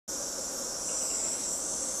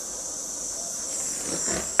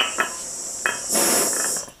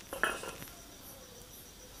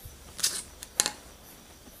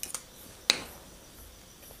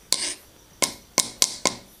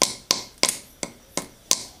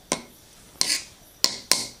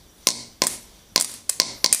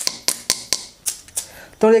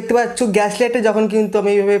তোমরা দেখতে পাচ্ছ গ্যাস লাইটে যখন কিন্তু আমি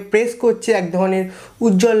এইভাবে প্রেস করছি এক ধরনের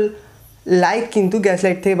উজ্জ্বল লাইট কিন্তু গ্যাস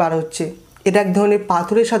লাইট থেকে বার হচ্ছে। এটা এক ধরনের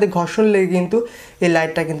পাথরের সাথে ঘর্ষণ লেগে কিন্তু এই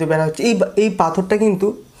লাইটটা কিন্তু বের হচ্ছে। এই পাথরটা কিন্তু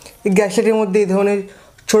এই গ্যাস লাইটের মধ্যে এই ধরনের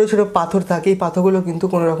ছোটো ছোটো পাথর থাকে। এই পাথরগুলো কিন্তু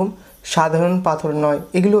কোনো রকম সাধারণ পাথর নয়,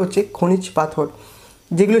 এগুলো হচ্ছে খনিজ পাথর,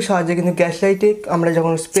 যেগুলোর সাহায্যে কিন্তু গ্যাস লাইটে আমরা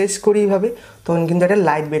যখন স্প্রেস করি এইভাবে তখন কিন্তু একটা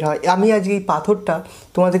লাইট বের হয়। আমি আজকে এই পাথরটা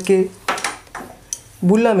তোমাদেরকে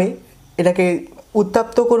বললামই এটাকে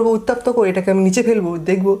উত্তপ্ত করে এটাকে আমি নিচে ফেলবো,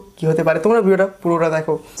 দেখবো কী হতে পারে। তোমরা ভিডিওটা পুরোটা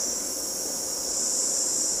দেখো।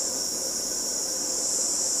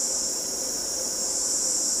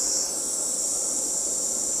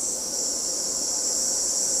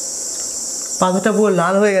 পাথরটা পুরো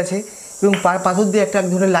লাল হয়ে গেছে এবং পাথর দিয়ে এক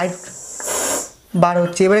ধরনের লাইট বার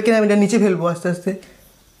হচ্ছে। এবারে কিনা আমি এটা নিচে ফেলবো আস্তে আস্তে।